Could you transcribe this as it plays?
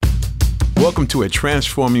Welcome to A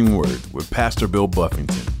Transforming Word with Pastor Bill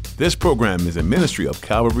Buffington. This program is a ministry of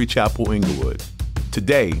Calvary Chapel, Inglewood.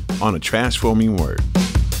 Today on A Transforming Word.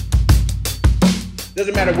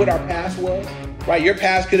 Doesn't matter what our past was, right? Your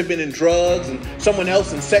past could have been in drugs, and someone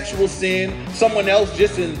else in sexual sin, someone else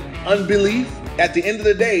just in unbelief. At the end of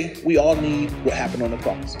the day, we all need what happened on the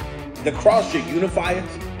cross. The cross should unify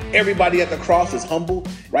us. Everybody at the cross is humble,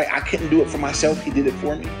 right? I couldn't do it for myself. He did it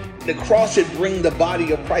for me. The cross should bring the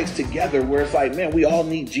body of Christ together where it's like, man, we all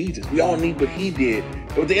need Jesus. We all need what he did.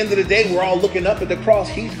 But at the end of the day, we're all looking up at the cross.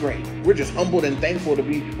 He's great. We're just humbled and thankful to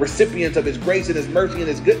be recipients of his grace and his mercy and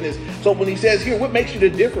his goodness. So when he says here, what makes you to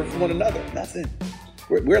differ from one another? Nothing.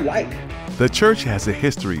 We're alike. The church has a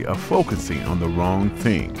history of focusing on the wrong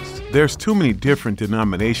things. There's too many different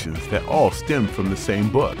denominations that all stem from the same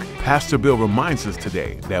book. Pastor Bill reminds us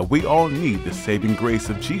today that we all need the saving grace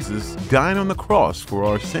of Jesus dying on the cross for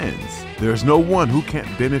our sins. There's no one who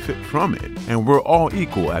can't benefit from it, and we're all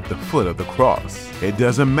equal at the foot of the cross. It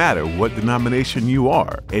doesn't matter what denomination you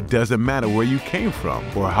are. It doesn't matter where you came from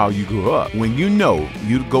or how you grew up. When you know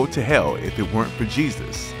you'd go to hell if it weren't for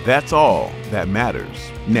Jesus, that's all that matters.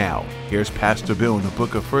 Now, here's Pastor Bill in the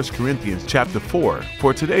book of 1 Corinthians chapter 4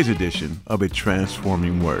 for today's edition of A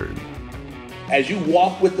Transforming Word. As you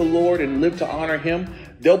walk with the Lord and live to honor him,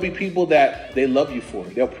 there'll be people that they love you for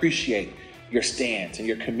it. They'll appreciate your stance and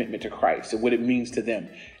your commitment to Christ and what it means to them.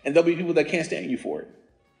 And there'll be people that can't stand you for it.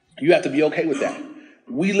 You have to be okay with that.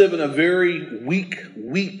 We live in a very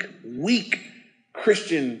weak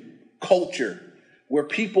Christian culture where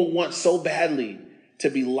people want so badly to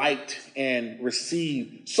be liked and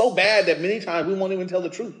received, so bad that many times we won't even tell the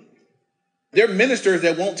truth. There are ministers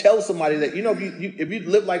that won't tell somebody that, if you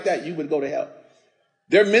live like that, you would go to hell.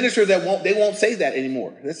 There are ministers that won't say that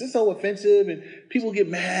anymore. This is so offensive and people get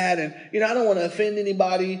mad and, I don't want to offend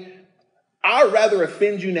anybody. I'd rather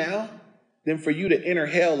offend you now than for you to enter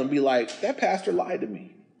hell and be like, that pastor lied to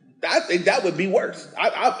me. I think that would be worse.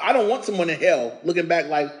 I don't want someone in hell looking back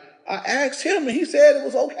like, I asked him and he said it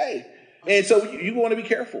was okay. And so you want to be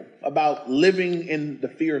careful about living in the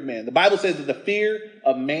fear of man. The Bible says that the fear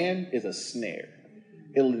of man is a snare.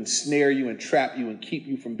 It'll ensnare you and trap you and keep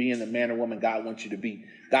you from being the man or woman God wants you to be.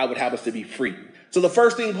 God would have us to be free. So the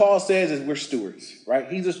first thing Paul says is we're stewards, right?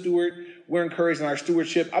 He's a steward. We're encouraged in our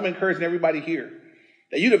stewardship. I'm encouraging everybody here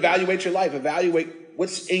that you'd evaluate your life, evaluate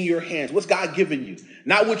what's in your hands, what's God given you,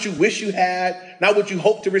 not what you wish you had, not what you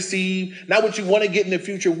hope to receive, not what you want to get in the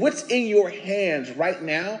future. What's in your hands right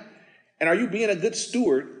now? And are you being a good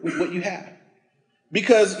steward with what you have?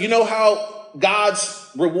 Because you know how God's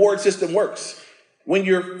reward system works. When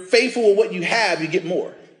you're faithful with what you have, you get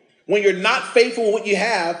more. When you're not faithful with what you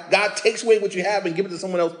have, God takes away what you have and gives it to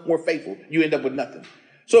someone else more faithful. You end up with nothing.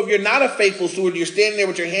 So if you're not a faithful steward, you're standing there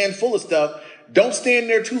with your hands full of stuff, don't stand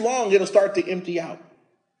there too long. It'll start to empty out.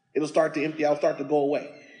 It'll start to go away.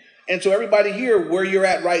 And so everybody here, where you're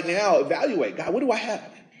at right now, evaluate, God, what do I have?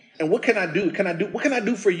 And what can I do? What can I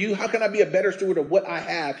do for you? How can I be a better steward of what I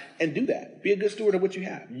have? And do that. Be a good steward of what you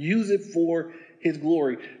have. Use it for his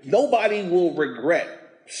glory. Nobody will regret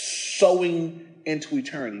sowing into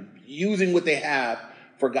eternity, using what they have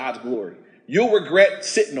for God's glory. You'll regret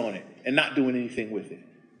sitting on it and not doing anything with it.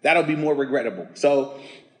 That'll be more regrettable. So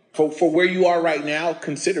for where you are right now,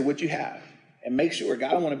 consider what you have and make sure,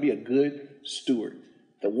 God, I want to be a good steward.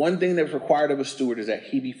 The one thing that's required of a steward is that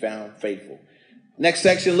he be found faithful. Next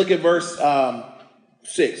section, look at verse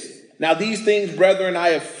 6. Now these things, brethren, I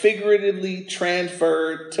have figuratively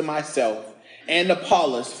transferred to myself and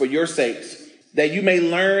Apollos for your sakes, that you may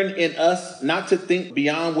learn in us not to think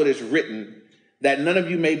beyond what is written, that none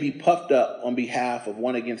of you may be puffed up on behalf of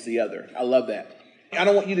one against the other. I love that. I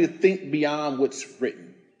don't want you to think beyond what's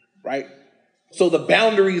written, right? So the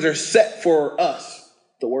boundaries are set for us,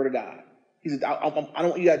 the word of God. He said, I don't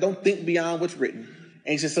want you guys, don't think beyond what's written.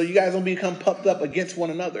 And he said, so you guys don't become puffed up against one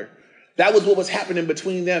another. That was what was happening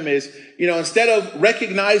between them is, instead of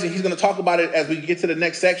recognizing, he's going to talk about it as we get to the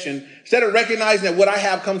next section, instead of recognizing that what I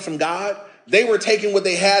have comes from God, they were taking what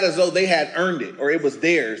they had as though they had earned it or it was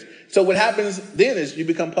theirs. So what happens then is you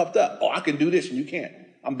become puffed up. Oh, I can do this and you can't.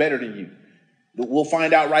 I'm better than you. We'll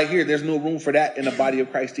find out right here. There's no room for that in the body of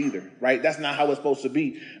Christ either, right? That's not how it's supposed to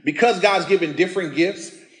be. Because God's given different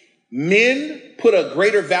gifts, men put a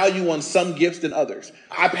greater value on some gifts than others.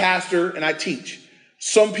 I pastor and I teach.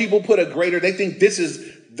 Some people they think this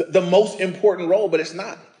is the most important role, but it's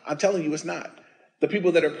not. I'm telling you, it's not. The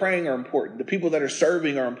people that are praying are important. The people that are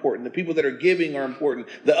serving are important. The people that are giving are important.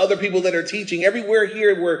 The other people that are teaching, everywhere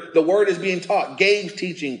here where the word is being taught, Gabe's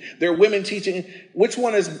teaching, there are women teaching. Which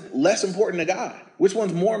one is less important to God? Which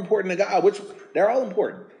one's more important to God? They're all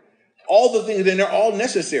important. All the things, and they're all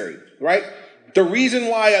necessary. right? The reason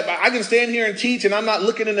why I can stand here and teach and I'm not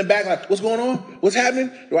looking in the back like, what's going on? What's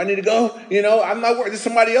happening? Do I need to go? I'm not worried. There's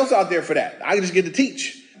somebody else out there for that. I just get to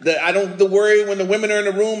teach. I don't have to worry when the women are in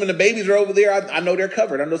the room and the babies are over there. I know they're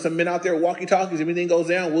covered. I know some men out there walkie-talkies. If anything goes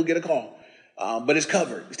down, we'll get a call. But it's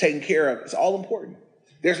covered. It's taken care of. It's all important.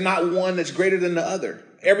 There's not one that's greater than the other.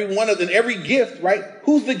 Every one of them, every gift, right?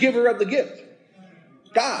 Who's the giver of the gift?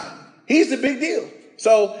 God. He's the big deal.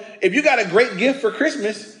 So if you got a great gift for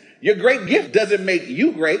Christmas, your great gift doesn't make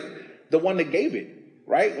you great, the one that gave it,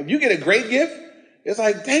 right? If you get a great gift, it's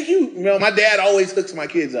like, thank you. My dad always hooks my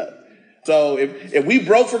kids up. So if we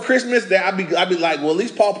broke for Christmas, I'd be like, well, at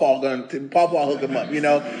least Paw hook him up,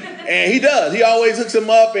 and he does. He always hooks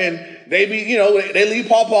him up, and they leave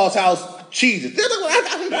Paw's house cheesing. They're like, well,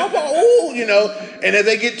 I got Paw, ooh, and if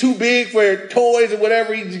they get too big for toys or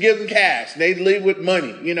whatever, he just gives them cash. They leave with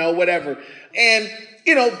money, whatever. And,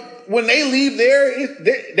 when they leave there,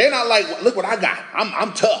 they're not like, look what I got.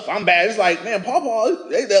 I'm tough. I'm bad. It's like, man, Paw,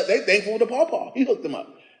 they thankful to Paw. He hooked them up.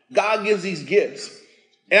 God gives these gifts.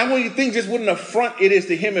 And I want you to think just what an affront it is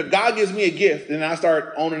to him. If God gives me a gift, and I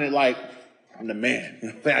start owning it like, I'm the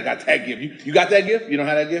man. I got that gift. You got that gift? You don't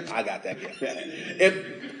have that gift? I got that gift.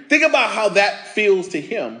 Think about how that feels to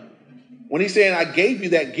him when he's saying, I gave you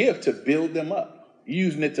that gift to build them up. You're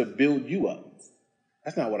using it to build you up.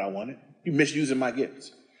 That's not what I wanted. You're misusing my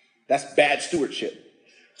gifts. That's bad stewardship.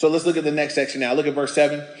 So let's look at the next section now. Look at verse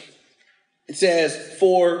 7. It says,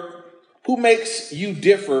 for who makes you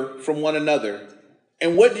differ from one another?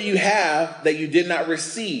 And what do you have that you did not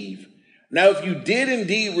receive? Now, if you did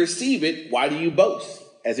indeed receive it, why do you boast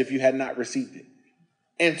as if you had not received it?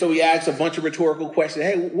 And so he asks a bunch of rhetorical questions.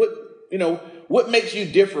 Hey, what makes you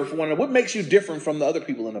differ from one another? What makes you different from the other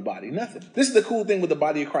people in the body? Nothing. This is the cool thing with the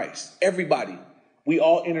body of Christ. Everybody, we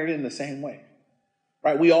all entered in the same way,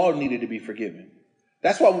 right? We all needed to be forgiven.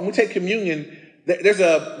 That's why when we take communion,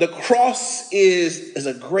 the cross is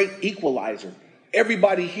a great equalizer.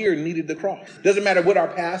 Everybody here needed the cross. Doesn't matter what our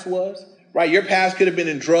past was, right? Your past could have been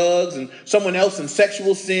in drugs and someone else in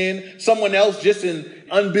sexual sin, someone else just in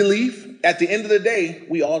unbelief. At the end of the day,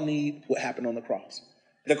 we all need what happened on the cross.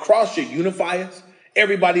 The cross should unify us.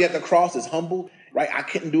 Everybody at the cross is humble, right? I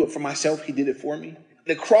couldn't do it for myself. He did it for me.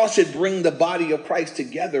 The cross should bring the body of Christ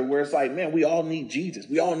together where it's like, man, we all need Jesus.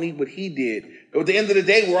 We all need what he did. But at the end of the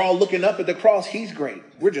day, we're all looking up at the cross. He's great.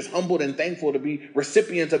 We're just humbled and thankful to be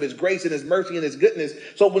recipients of his grace and his mercy and his goodness.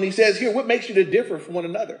 So when he says here, what makes you to differ from one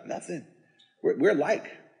another? Nothing. We're alike.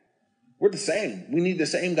 We're the same. We need the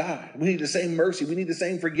same God. We need the same mercy. We need the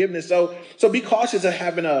same forgiveness. So be cautious of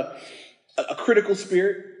having a critical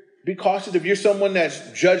spirit. Be cautious if you're someone that's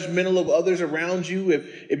judgmental of others around you.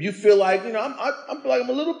 If you feel like, I'm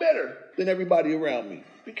a little better than everybody around me.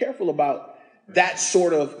 Be careful about that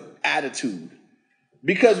sort of attitude.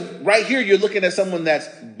 Because right here, you're looking at someone that's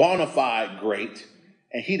bona fide great,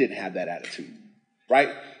 and he didn't have that attitude, right?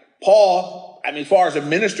 Paul, as far as a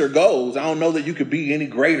minister goes, I don't know that you could be any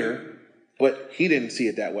greater, but he didn't see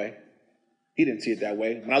it that way. He didn't see it that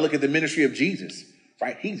way. When I look at the ministry of Jesus,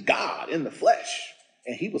 right, he's God in the flesh.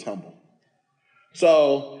 And he was humble.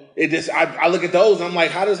 So I look at those and I'm like,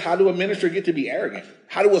 how do a minister get to be arrogant?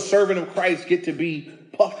 How do a servant of Christ get to be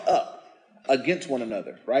puffed up against one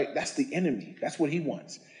another, right? That's the enemy. That's what he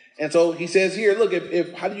wants. And so he says here, look,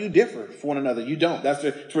 how do you differ from one another? You don't. That's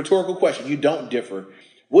a rhetorical question. You don't differ.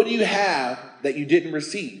 What do you have that you didn't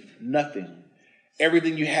receive? Nothing.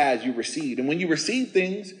 Everything you had, you received. And when you receive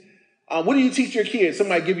things, what do you teach your kids?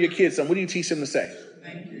 Somebody give your kids something. What do you teach them to say?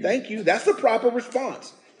 Thank you. That's the proper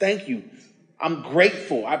response. Thank you. I'm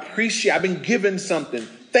grateful. I appreciate. I've been given something.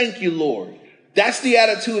 Thank you, Lord. That's the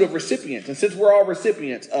attitude of recipients. And since we're all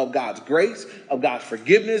recipients of God's grace, of God's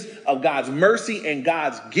forgiveness, of God's mercy, and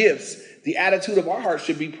God's gifts, the attitude of our hearts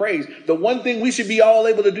should be praise. The one thing we should be all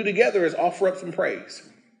able to do together is offer up some praise.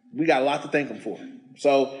 We got a lot to thank him for.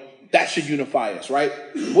 So that should unify us, right?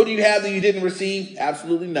 What do you have that you didn't receive?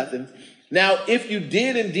 Absolutely nothing. Now, if you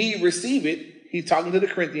did indeed receive it, he's talking to the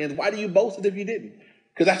Corinthians. Why do you boast if you didn't?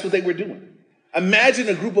 Because that's what they were doing. Imagine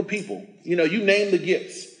a group of people. You name the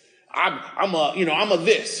gifts. I'm a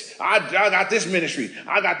this. I got this ministry.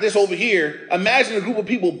 I got this over here. Imagine a group of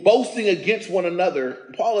people boasting against one another.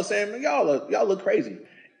 Paul is saying, y'all look crazy.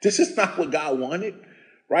 This is not what God wanted,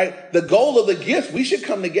 right? The goal of the gifts, we should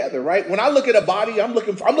come together, right? When I look at a body, I'm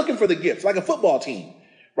looking for the gifts, like a football team,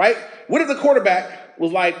 right? What if the quarterback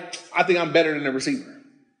was like, I think I'm better than the receiver?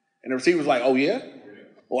 And the receiver's like, oh, yeah?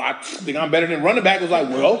 Well, I think I'm better than running back. Was like,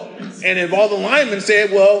 well, and if all the linemen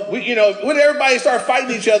said, well, when everybody start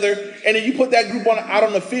fighting each other and then you put that group out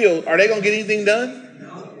on the field, are they going to get anything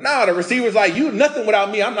done? No, the receiver's like, you nothing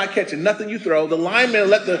without me. I'm not catching nothing you throw. The linemen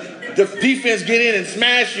let the the defense get in and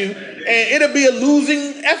smash you, and it'll be a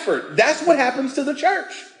losing effort. That's what happens to the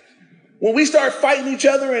church. When we start fighting each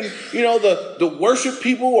other and, the worship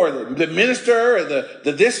people or the minister or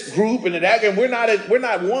the this group and the that, and we're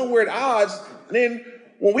not one, we're at odds, then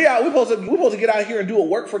when we're supposed to get out here and do a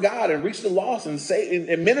work for God and reach the lost and say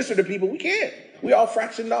and minister to people, we can't. We all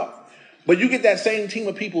fractioned off. But you get that same team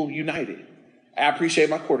of people united. I appreciate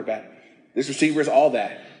my quarterback. This receiver is all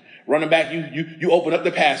that. Running back, you open up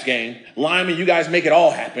the pass game. Lineman, you guys make it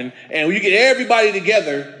all happen. And when you get everybody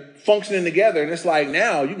together, functioning together, and it's like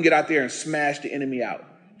now you can get out there and smash the enemy out,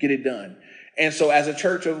 get it done. And so as a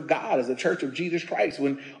church of God, as a church of Jesus Christ,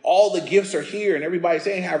 when all the gifts are here and everybody's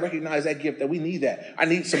saying, hey, I recognize that gift, that we need that. I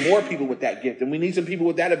need some more people with that gift, and we need some people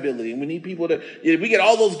with that ability, and we need people to, if we get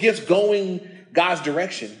all those gifts going God's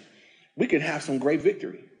direction, we can have some great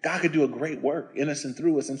victory. God could do a great work in us and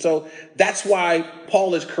through us. And so that's why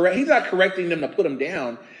Paul is correct. He's not correcting them to put them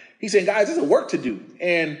down. He's saying, guys, there's a work to do.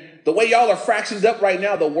 And the way y'all are fractioned up right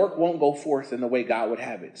now, the work won't go forth in the way God would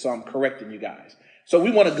have it. So I'm correcting you guys. So we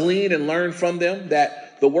want to glean and learn from them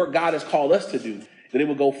that the work God has called us to do, that it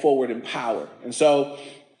will go forward in power. And so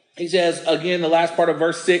he says, again, the last part of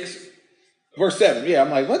verse 7. Yeah, I'm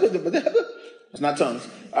like, what? It's not tongues.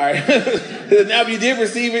 All right. Now, if you did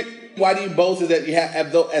receive it, why do you boast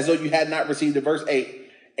as though you had not received it? Verse 8.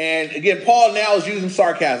 And again, Paul now is using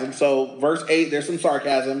sarcasm. So verse 8, there's some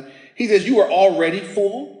sarcasm. He says, you are already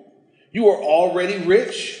full. You are already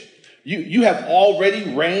rich. You have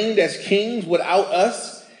already reigned as kings without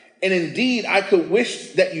us. And indeed, I could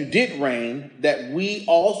wish that you did reign, that we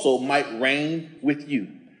also might reign with you.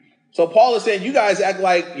 So Paul is saying, you guys act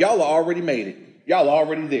like y'all are already made it. Y'all are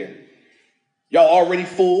already there. Y'all already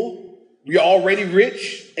full. You're already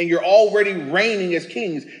rich, and you're already reigning as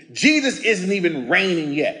kings. Jesus isn't even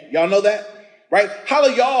reigning yet. Y'all know that? Right? How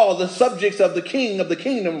are y'all the subjects of the king of the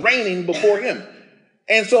kingdom reigning before him?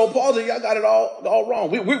 And so Paul said, y'all got it all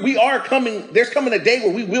wrong. We are coming. There's coming a day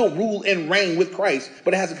where we will rule and reign with Christ,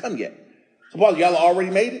 but it hasn't come yet. So Paul, y'all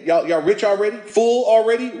already made it? Y'all rich already? Full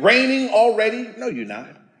already? Reigning already? No, you're not.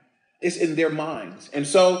 It's in their minds. And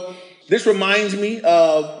so this reminds me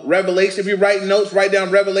of Revelation. If you write notes, write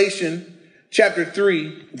down Revelation chapter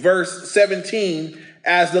 3, verse 17,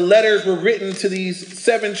 as the letters were written to these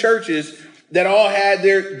 7 churches that all had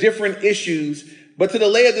their different issues. But to the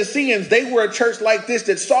Laodiceans, they were a church like this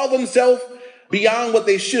that saw themselves beyond what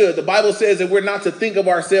they should. The Bible says that we're not to think of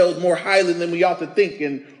ourselves more highly than we ought to think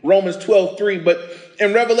in Romans 12:3. But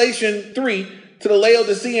in Revelation 3, to the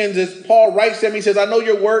Laodiceans, as Paul writes them, he says, I know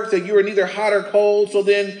your works, that you are neither hot or cold. So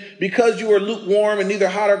then, because you are lukewarm and neither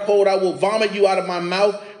hot or cold, I will vomit you out of my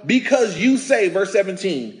mouth. Because you say, verse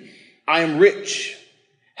 17, I am rich,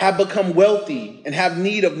 have become wealthy, and have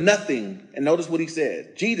need of nothing. And notice what he says,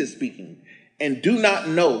 Jesus speaking, and do not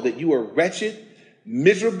know that you are wretched,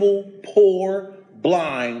 miserable, poor,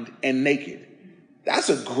 blind, and naked. That's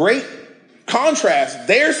a great contrast.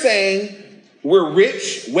 They're saying we're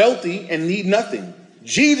rich, wealthy, and need nothing.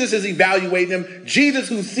 Jesus is evaluating them. Jesus,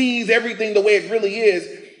 who sees everything the way it really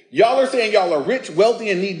is. Y'all are saying y'all are rich, wealthy,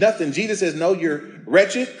 and need nothing. Jesus says, no, you're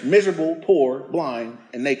wretched, miserable, poor, blind,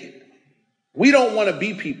 and naked. We don't want to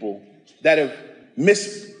be people that have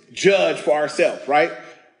misjudged for ourselves, right?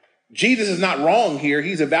 Jesus is not wrong here.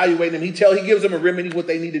 He's evaluating them. He gives them a remedy, what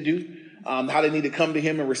they need to do, how they need to come to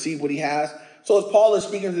him and receive what he has. So as Paul is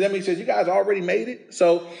speaking to them, he says, you guys already made it.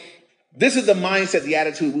 So this is the mindset, the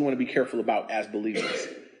attitude we want to be careful about as believers.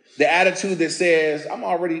 The attitude that says, I'm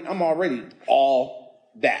already all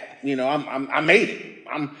that. I made it.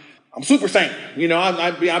 I'm super saint.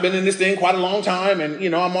 I've been in this thing quite a long time,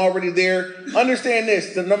 and I'm already there. Understand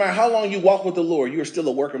this: that no matter how long you walk with the Lord, you are still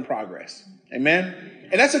a work in progress. Amen.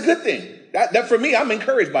 And that's a good thing. That for me, I'm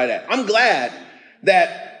encouraged by that. I'm glad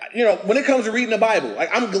that when it comes to reading the Bible,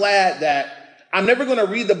 I'm glad that I'm never going to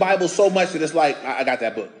read the Bible so much that it's like, I got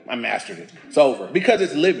that book. I mastered it. It's over. Because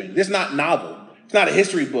it's living. It's not novel. It's not a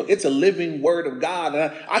history book. It's a living word of God.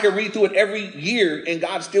 And I can read through it every year, and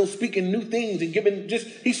God's still speaking new things and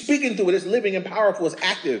he's speaking through it. It's living and powerful. It's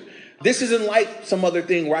active. This isn't like some other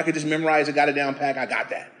thing where I could just memorize it, got it down pat. I got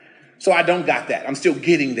that. So I don't got that. I'm still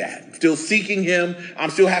getting that. I'm still seeking him. I'm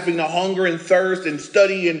still having to hunger and thirst and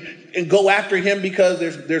study and go after him, because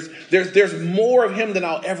there's more of him than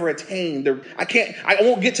I'll ever attain. I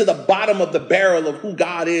won't get to the bottom of the barrel of who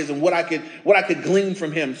God is and what I could glean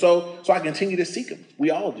from him. So I continue to seek him. We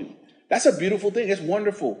all do. That's a beautiful thing. It's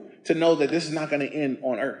wonderful to know that this is not going to end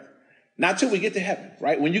on earth. Not till we get to heaven,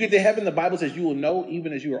 right? When you get to heaven, the Bible says you will know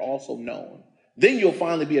even as you are also known. Then you'll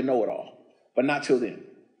finally be a know-it-all, but not till then.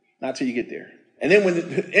 Not till you get there. And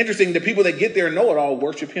then interesting, the people that get there and know it all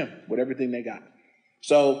worship him with everything they got.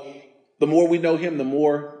 So the more we know him, the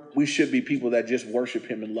more we should be people that just worship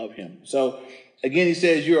him and love him. So again, he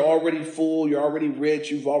says, you're already full, you're already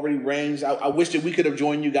rich, you've already reigned. I wish that we could have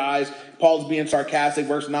joined you guys. Paul's being sarcastic,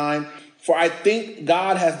 verse 9. For I think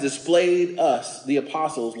God has displayed us, the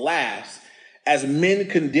apostles, last, as men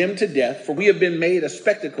condemned to death, for we have been made a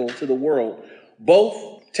spectacle to the world,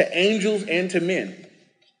 both to angels and to men.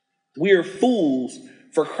 We are fools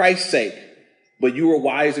for Christ's sake, but you are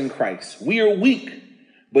wise in Christ. We are weak,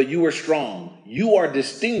 but you are strong. You are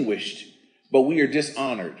distinguished, but we are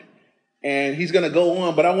dishonored. And he's going to go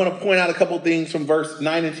on, but I want to point out a couple things from verse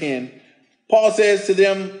 9 and 10. Paul says to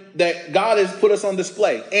them that God has put us on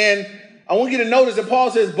display. And I want you to notice that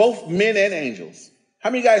Paul says both men and angels.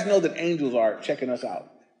 How many of you guys know that angels are checking us out?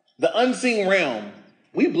 The unseen realm,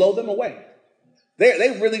 we blow them away.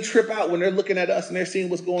 They really trip out when they're looking at us and they're seeing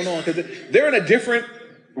what's going on because they're in a different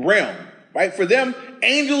realm. Right? For them,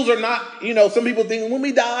 angels are not, some people think when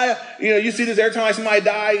we die, you see this every time somebody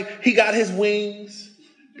die, he got his wings.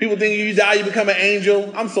 People think you die, you become an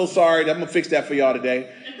angel. I'm so sorry. I'm going to fix that for y'all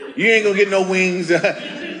today. You ain't going to get no wings.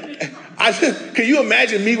 Can you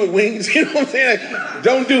imagine me with wings? You know what I'm saying? Like,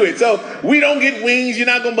 don't do it. So we don't get wings. You're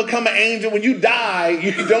not going to become an angel. When you die,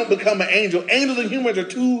 you don't become an angel. Angels and humans are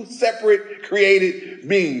two separate created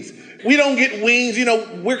beings. We don't get wings.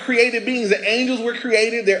 We're created beings. The angels were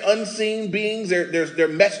created. They're unseen beings. They're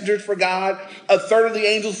messengers for God. A third of the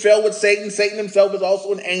angels fell with Satan. Satan himself is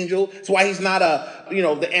also an angel. That's why he's not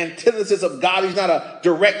the antithesis of God. He's not a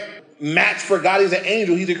direct match for God. He's an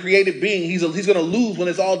angel. He's a created being. He's going to lose when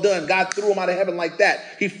it's all done. God threw him out of heaven like that.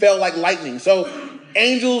 He fell like lightning. So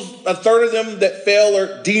angels, a third of them that fell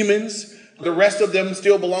are demons. The rest of them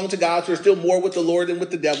still belong to God, so they're still more with the Lord than with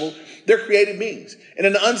the devil. They're created beings. And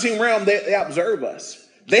in the unseen realm, they observe us.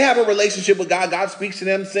 They have a relationship with God. God speaks to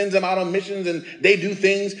them, sends them out on missions, and they do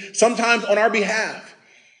things, sometimes on our behalf.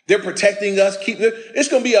 They're protecting us. It's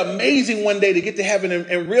going to be amazing one day to get to heaven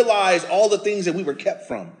and realize all the things that we were kept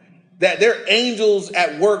from, that they're angels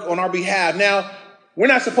at work on our behalf. Now, we're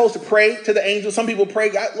not supposed to pray to the angels. Some people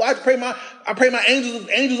pray, I pray my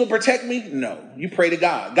angels will protect me. No, you pray to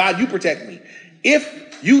God. God, you protect me.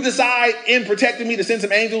 If you decide in protecting me to send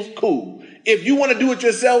some angels, cool. If you want to do it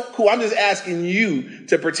yourself, cool. I'm just asking you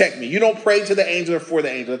to protect me. You don't pray to the angel or for the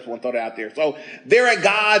angel. That's one thought out there. So they're at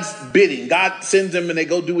God's bidding. God sends them and they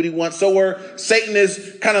go do what he wants. So Satan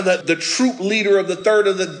is kind of the troop leader of the third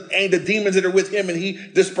of the demons that are with him, and he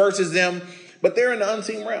disperses them. But they're in the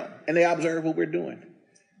unseen realm, and they observe what we're doing.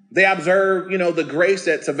 They observe, the grace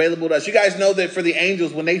that's available to us. You guys know that for the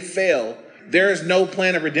angels, when they fail, there is no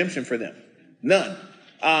plan of redemption for them. None.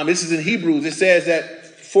 This is in Hebrews. It says that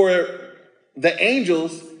for the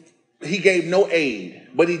angels, he gave no aid,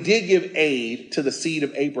 but he did give aid to the seed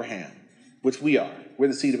of Abraham, which we are. We're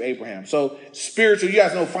the seed of Abraham. So spiritual, you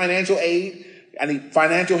guys know financial aid. I need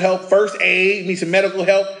financial help. First aid, need some medical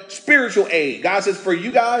help. Spiritual aid. God says, for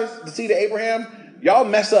you guys, the seed of Abraham, y'all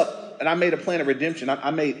mess up. And I made a plan of redemption. I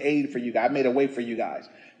made aid for you guys. I made a way for you guys.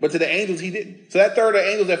 But to the angels, he didn't. So that third of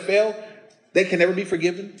angels that fell, they can never be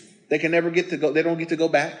forgiven. They can never get to go. They don't get to go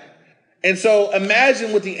back. And so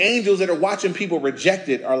imagine what the angels that are watching people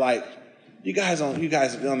rejected are like. You guys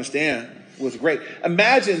understand what's great.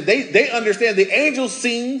 Imagine they understand. The angels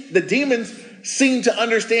the demons seem to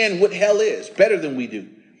understand what hell is better than we do.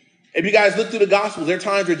 If you guys look through the Gospels, there are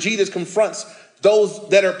times where Jesus confronts those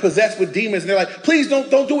that are possessed with demons, and they're like, please don't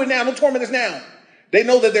do it now. Don't torment us now. They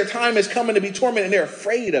know that their time is coming to be tormented, and they're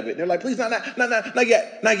afraid of it. They're like, please, not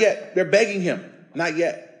yet. They're begging him, not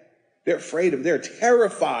yet. They're afraid of it. They're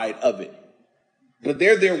terrified of it. But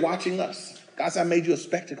they're there watching us. God said, I made you a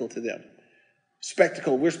spectacle to them.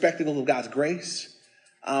 Spectacle. We're spectacles of God's grace.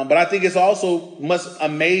 But I think it's also must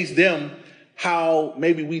amaze them how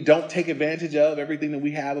maybe we don't take advantage of everything that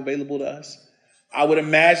we have available to us. I would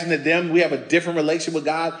imagine that we have a different relationship with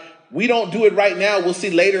God. We don't do it right now. We'll see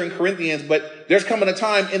later in Corinthians, but there's coming a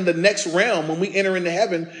time in the next realm when we enter into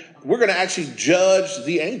heaven, we're going to actually judge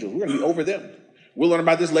the angels. We're going to be over them. We'll learn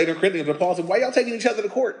about this later in Corinthians, but Paul said, why y'all taking each other to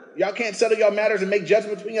court? Y'all can't settle y'all matters and make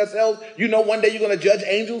judgment between yourselves. One day you're going to judge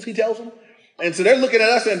angels, he tells them. And so they're looking at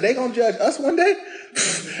us and they're going to judge us one day?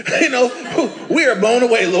 We are blown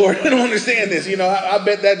away, Lord. I don't understand this. I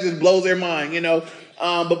bet that just blows their mind,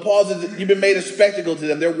 But Paul says, you've been made a spectacle to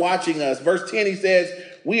them. They're watching us. Verse 10, he says,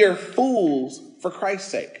 we are fools for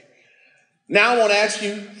Christ's sake. Now I won't ask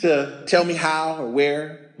you to tell me how or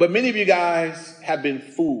where, but many of you guys have been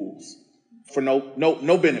fools for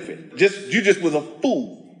no benefit. You just was a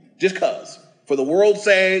fool just cause. For the world's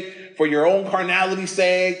sake, for your own carnality's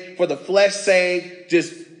sake, for the flesh's sake,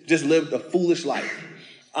 just lived a foolish life.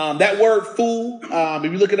 That word fool,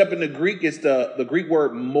 if you look it up in the Greek, it's the Greek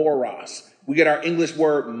word moros. We get our English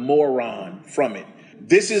word moron from it.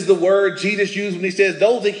 This is the word Jesus used when he says,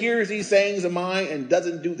 those that hears these sayings of mine and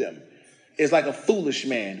doesn't do them is like a foolish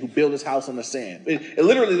man who built his house on the sand.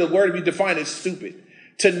 Literally, the word, if you define it, is stupid.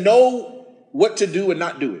 To know what to do and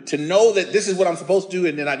not do it. To know that this is what I'm supposed to do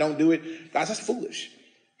and then I don't do it. Guys, that's foolish.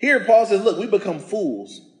 Here, Paul says, look, we become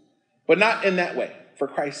fools, but not in that way, for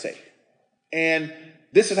Christ's sake. And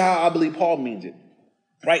this is how I believe Paul means it,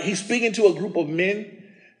 right? He's speaking to a group of men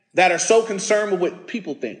that are so concerned with what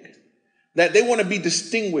people think, that they want to be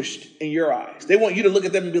distinguished in your eyes. They want you to look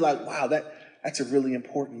at them and be like, wow, that's a really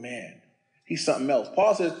important man. He's something else.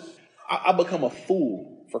 Paul says, I become a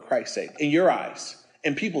fool for Christ's sake, in your eyes,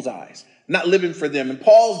 in people's eyes, not living for them. In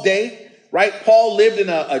Paul's day, right, Paul lived in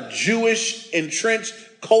a Jewish entrenched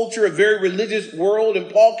culture, a very religious world,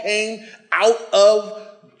 and Paul came out of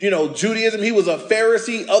Judaism. He was a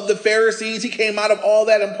Pharisee of the Pharisees. He came out of all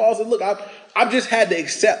that. And Paul said, look, I've just had to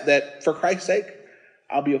accept that for Christ's sake,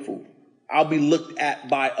 I'll be a fool. I'll be looked at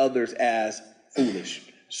by others as foolish,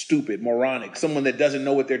 stupid, moronic, someone that doesn't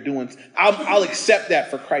know what they're doing. I'll accept that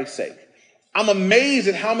for Christ's sake. I'm amazed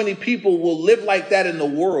at how many people will live like that in the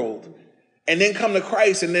world and then come to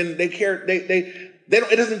Christ and then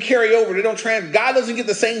it doesn't carry over. God doesn't get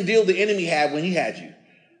the same deal the enemy had when he had you.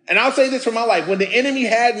 And I'll say this for my life. When the enemy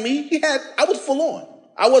had me, I was full on.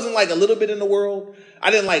 I wasn't like a little bit in the world. I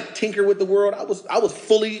didn't like tinker with the world. I was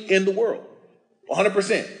fully in the world.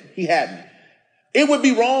 100%. He had me. It would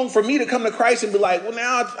be wrong for me to come to Christ and be like, well,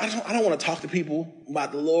 now I don't want to talk to people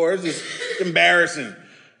about the Lord. It's just embarrassing.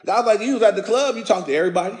 God's like, you was at the club, you talk to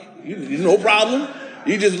everybody. You no problem.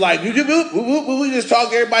 You just like, we just talk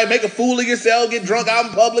to everybody, make a fool of yourself, get drunk out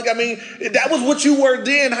in public. I mean, that was what you were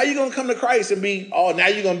then. How you going to come to Christ and be, now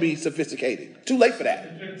you're going to be sophisticated? Too late for that.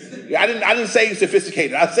 I didn't say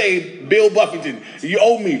sophisticated. I say Bill Buffington. You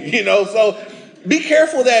owe me, So be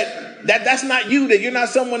careful that's not you, that you're not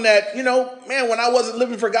someone that, man, when I wasn't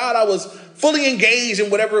living for God, I was fully engaged in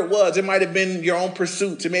whatever it was. It might have been your own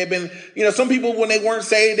pursuits. It may have been, some people, when they weren't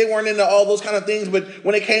saved, they weren't into all those kind of things. But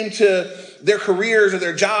when it came to their careers or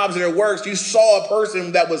their jobs or their works, you saw a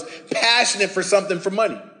person that was passionate for something, for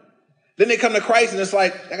money. Then they come to Christ and it's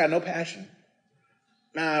like, I got no passion.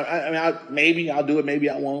 Maybe I'll do it. Maybe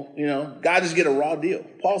I won't. God just get a raw deal.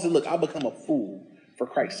 Paul said, look, I'll become a fool for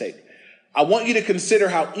Christ's sake. I want you to consider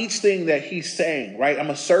how each thing that he's saying, right? I'm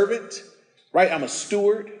a servant, right? I'm a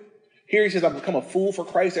steward. Here he says, I've become a fool for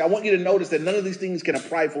Christ. I want you to notice that none of these things can a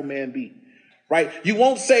prideful man be, right? You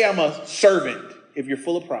won't say I'm a servant if you're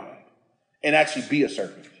full of pride and actually be a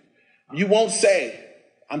servant. You won't say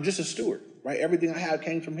I'm just a steward, right? Everything I have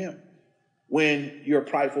came from him when you're a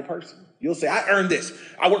prideful person. You'll say, I earned this.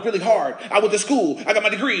 I worked really hard. I went to school. I got my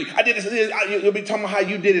degree. I did this. You'll be talking about how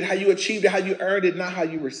you did it, how you achieved it, how you earned it, not how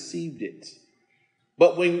you received it.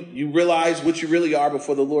 But when you realize what you really are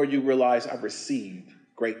before the Lord, you realize I've received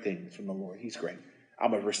great things from the Lord. He's great.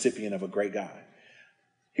 I'm a recipient of a great God.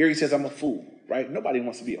 Here he says, I'm a fool, right? Nobody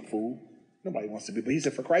wants to be a fool. Nobody wants to be. But he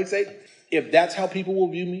said, for Christ's sake, if that's how people will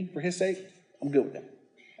view me for his sake, I'm good with that.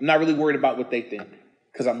 I'm not really worried about what they think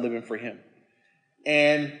because I'm living for him.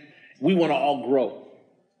 And we want to all grow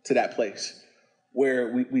to that place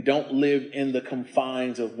where we don't live in the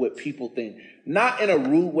confines of what people think. Not in a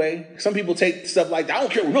rude way. Some people take stuff like that. I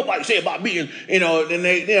don't care what nobody say about me. And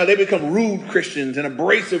they become rude Christians and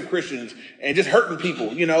abrasive Christians and just hurting people.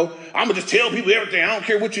 I'm going to just tell people everything. I don't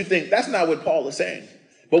care what you think. That's not what Paul is saying.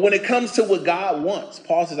 But when it comes to what God wants,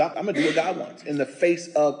 Paul says, I'm going to do what God wants in the face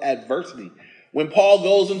of adversity. When Paul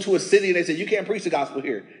goes into a city and they say, you can't preach the gospel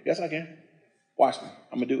here. Yes, I can. Watch me.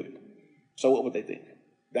 I'm going to do it. So what would they think?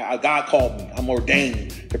 That God called me. I'm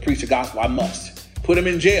ordained to preach the gospel. I must. Put him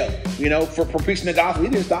in jail, for preaching the gospel. He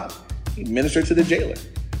didn't stop. He ministered to the jailer.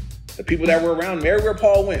 The people that were around him, everywhere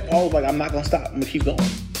Paul went, Paul was like, I'm not going to stop. I'm going to keep going.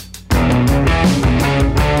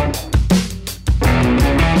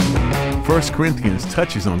 1 Corinthians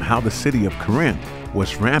touches on how the city of Corinth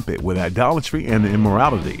was rampant with idolatry and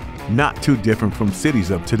immorality, not too different from cities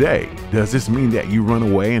of today. Does this mean that you run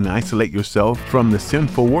away and isolate yourself from the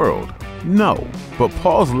sinful world? No, but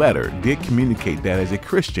Paul's letter did communicate that as a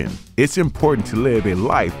Christian, it's important to live a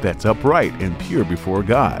life that's upright and pure before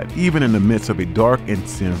God, even in the midst of a dark and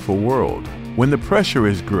sinful world. When the pressure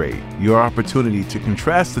is great, your opportunity to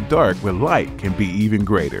contrast the dark with light can be even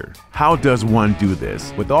greater. How does one do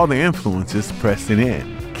this with all the influences pressing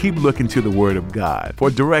in? keep looking to the Word of God for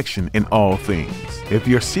direction in all things. If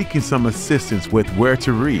you're seeking some assistance with where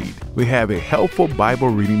to read, we have a helpful Bible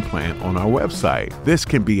reading plan on our website. This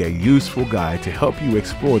can be a useful guide to help you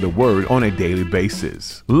explore the Word on a daily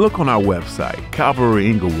basis. Look on our website,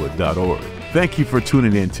 calvaryinglewood.org. Thank you for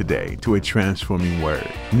tuning in today to A Transforming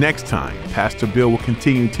Word. Next time, Pastor Bill will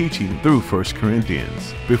continue teaching through 1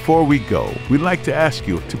 Corinthians. Before we go, we'd like to ask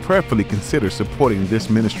you to prayerfully consider supporting this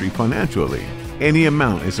ministry financially. Any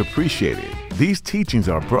amount is appreciated. These teachings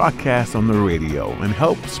are broadcast on the radio and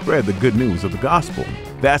help spread the good news of the gospel.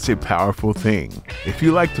 That's a powerful thing. If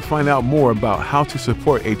you'd like to find out more about how to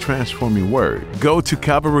support A Transforming Word, go to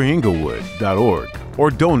calvaryinglewood.org or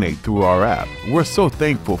donate through our app. We're so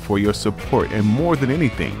thankful for your support, and more than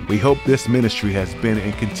anything, we hope this ministry has been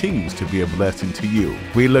and continues to be a blessing to you.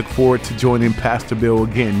 We look forward to joining Pastor Bill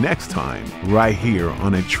again next time, right here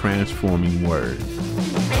on A Transforming Word.